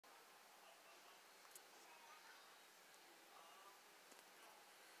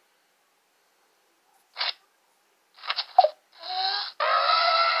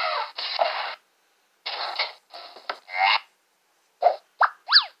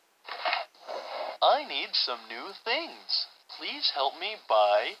need some new things. Please help me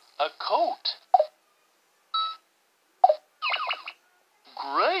buy a coat.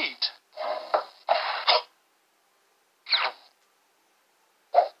 Great!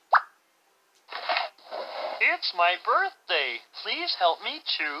 It's my birthday. Please help me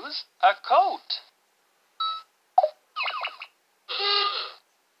choose a coat.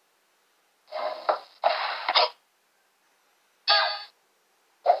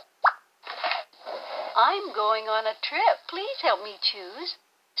 I'm going on a trip. Please help me choose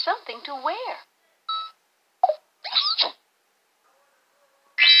something to wear.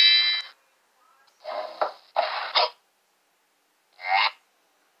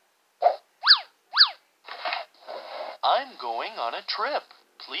 I'm going on a trip.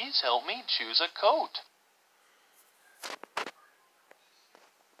 Please help me choose a coat.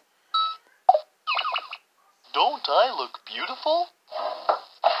 Don't I look beautiful?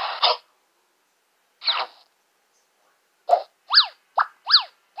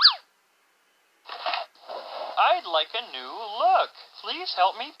 I'd like a new look. Please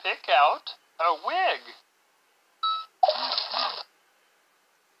help me pick out a wig.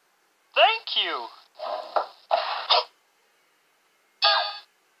 Thank you.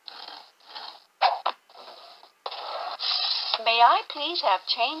 May I please have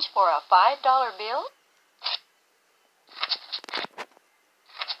change for a $5 bill?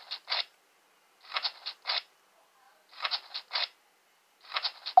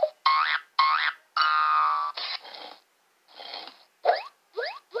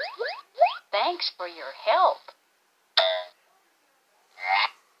 Thanks for your help.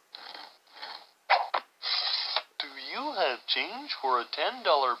 Do you have change for a $10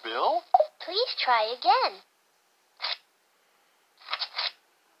 bill? Please try again.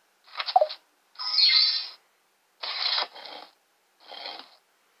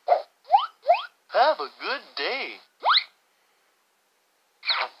 Have a good day.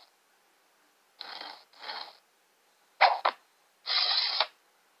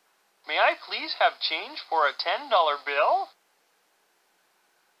 May I please have change for a $10 bill?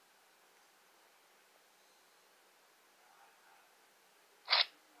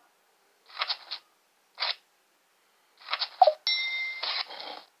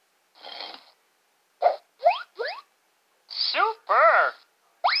 Super!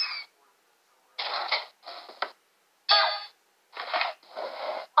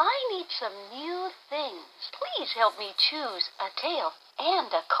 I need some new things. Please help me choose a tail and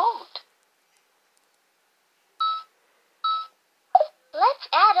a coat. Let's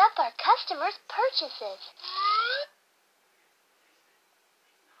add up our customers' purchases.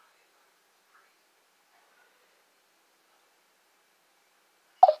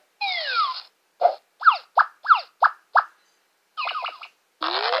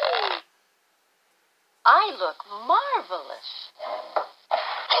 I look marvelous.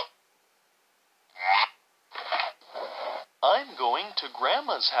 I'm going to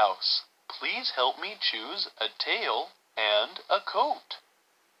Grandma's house. Please help me choose a tail and a coat.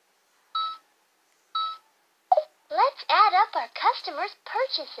 Let's add up our customers'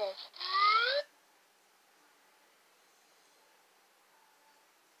 purchases.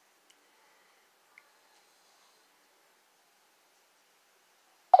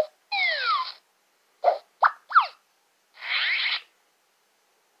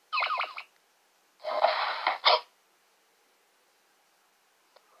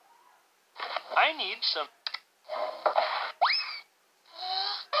 I need some